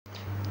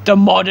The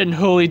modern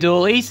Hooley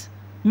Dooleys?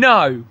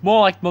 No,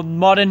 more like the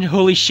modern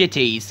Hooley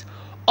Shitties.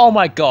 Oh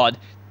my god,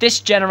 this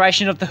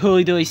generation of the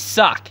Hooley Dooleys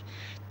suck.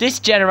 This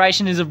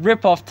generation is a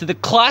rip-off to the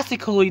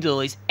classic Hooley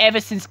Dooleys ever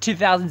since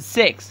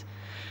 2006.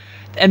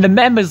 And the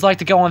members like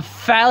to go on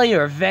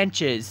failure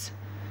adventures.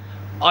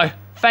 Oh,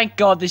 thank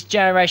god this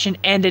generation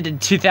ended in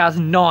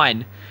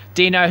 2009.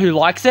 Do you know who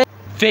likes it?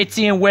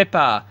 Fitzy and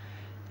Whipper.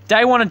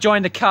 They want to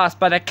join the cast,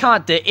 but they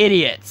can't, they're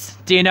idiots.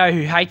 Do you know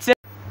who hates it?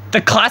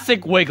 The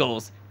classic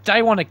Wiggles.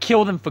 They want to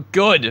kill them for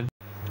good.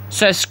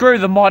 So screw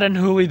the modern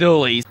Hooley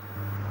Dooleys.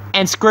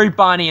 And screw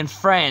Barney and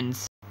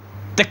friends.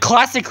 The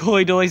classic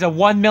Hooley Dooleys are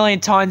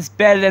 1,000,000 times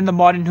better than the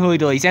modern Hooley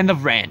Dooleys and the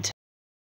Rant.